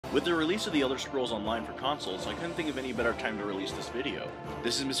With the release of The Elder Scrolls Online for consoles, I couldn't think of any better time to release this video.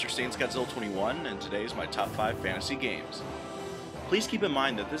 This is Mr. SainsGodzilla21, and today is my top 5 fantasy games. Please keep in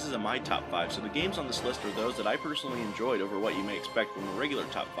mind that this is my top 5, so the games on this list are those that I personally enjoyed over what you may expect from a regular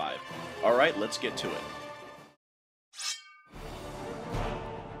top 5. Alright, let's get to it.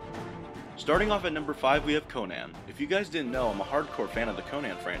 Starting off at number 5, we have Conan. If you guys didn't know, I'm a hardcore fan of the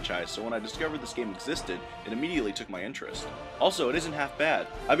Conan franchise, so when I discovered this game existed, it immediately took my interest. Also, it isn't half bad.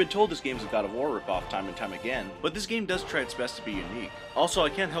 I've been told this game's a God of War ripoff time and time again, but this game does try its best to be unique. Also, I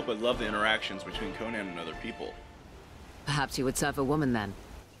can't help but love the interactions between Conan and other people. Perhaps you would serve a woman then.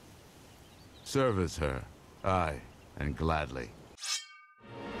 Service her. Aye, and gladly.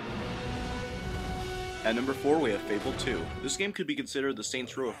 At number 4, we have Fable 2. This game could be considered the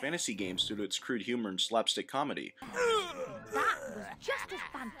Saints Row of fantasy games due to its crude humor and slapstick comedy. That was just as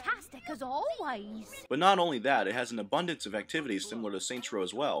fantastic as always. But not only that, it has an abundance of activities similar to Saints Row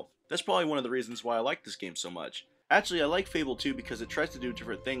as well. That's probably one of the reasons why I like this game so much. Actually, I like Fable 2 because it tries to do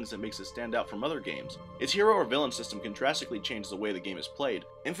different things that makes it stand out from other games. Its hero or villain system can drastically change the way the game is played.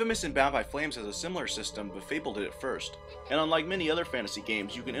 Infamous and Bound by Flames has a similar system, but Fable did it first. And unlike many other fantasy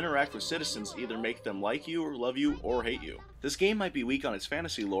games, you can interact with citizens to either make them like you, or love you, or hate you. This game might be weak on its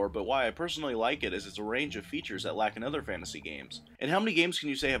fantasy lore, but why I personally like it is its range of features that lack in other fantasy games. And how many games can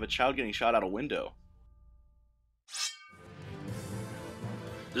you say have a child getting shot out a window?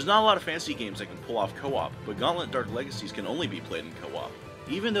 There's not a lot of fantasy games that can pull off co-op, but Gauntlet Dark Legacies can only be played in co-op.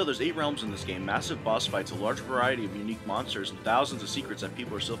 Even though there's 8 realms in this game, massive boss fights, a large variety of unique monsters, and thousands of secrets that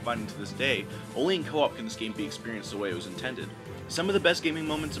people are still finding to this day, only in co-op can this game be experienced the way it was intended. Some of the best gaming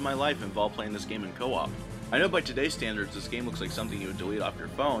moments in my life involve playing this game in co-op. I know by today's standards this game looks like something you would delete off your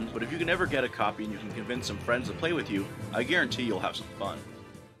phone, but if you can ever get a copy and you can convince some friends to play with you, I guarantee you'll have some fun.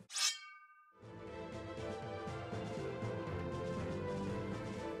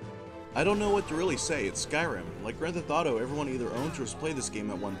 I don't know what to really say, it's Skyrim. Like Grand Theft Auto, everyone either owns or has played this game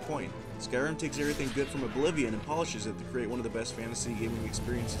at one point. Skyrim takes everything good from Oblivion and polishes it to create one of the best fantasy gaming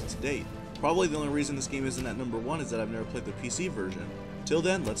experiences to date. Probably the only reason this game isn't at number 1 is that I've never played the PC version. Till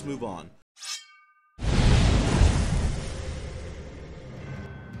then, let's move on.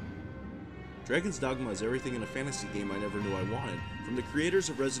 Dragon's Dogma is everything in a fantasy game I never knew I wanted. From the creators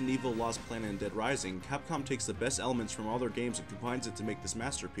of Resident Evil, Lost Planet, and Dead Rising, Capcom takes the best elements from all their games and combines it to make this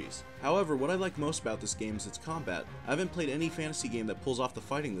masterpiece. However, what I like most about this game is its combat. I haven't played any fantasy game that pulls off the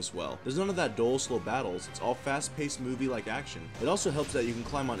fighting this well. There's none of that dull, slow battles, it's all fast-paced movie-like action. It also helps that you can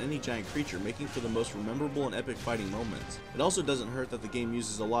climb on any giant creature, making for the most memorable and epic fighting moments. It also doesn't hurt that the game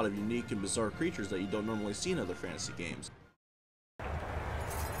uses a lot of unique and bizarre creatures that you don't normally see in other fantasy games.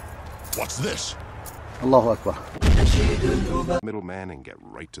 What's this? Allahu Akbar. Middleman and get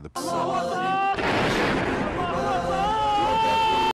right to the